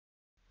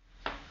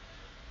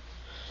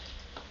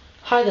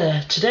Hi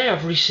there, today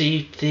I've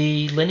received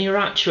the linear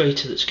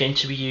actuator that's going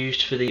to be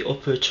used for the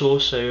upper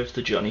torso of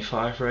the Johnny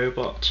 5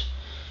 robot.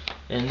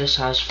 And this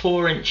has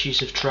 4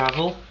 inches of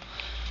travel.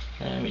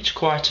 It's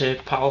quite a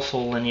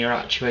powerful linear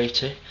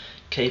actuator,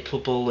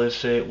 capable of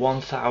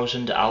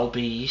 1000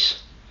 lbs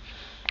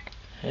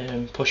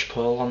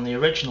push-pull. On the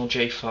original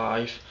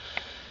J5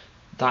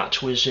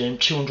 that was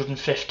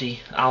 250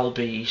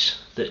 lbs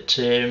that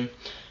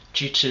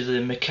due to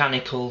the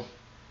mechanical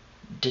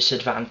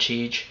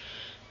disadvantage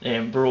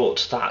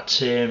brought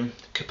that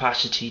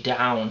capacity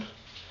down,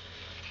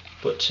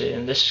 but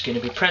this is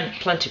going to be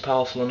plenty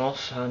powerful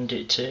enough, and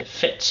it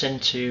fits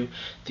into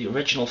the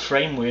original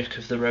framework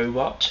of the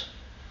robot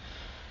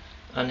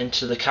and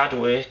into the CAD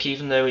work,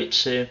 even though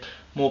it's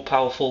more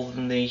powerful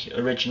than the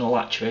original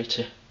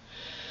actuator.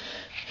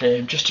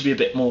 Just to be a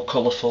bit more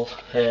colourful,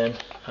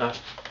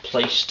 I've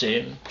placed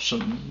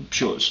some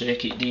short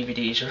circuit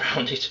DVDs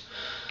around it.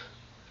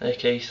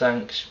 Okay,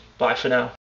 thanks, bye for now.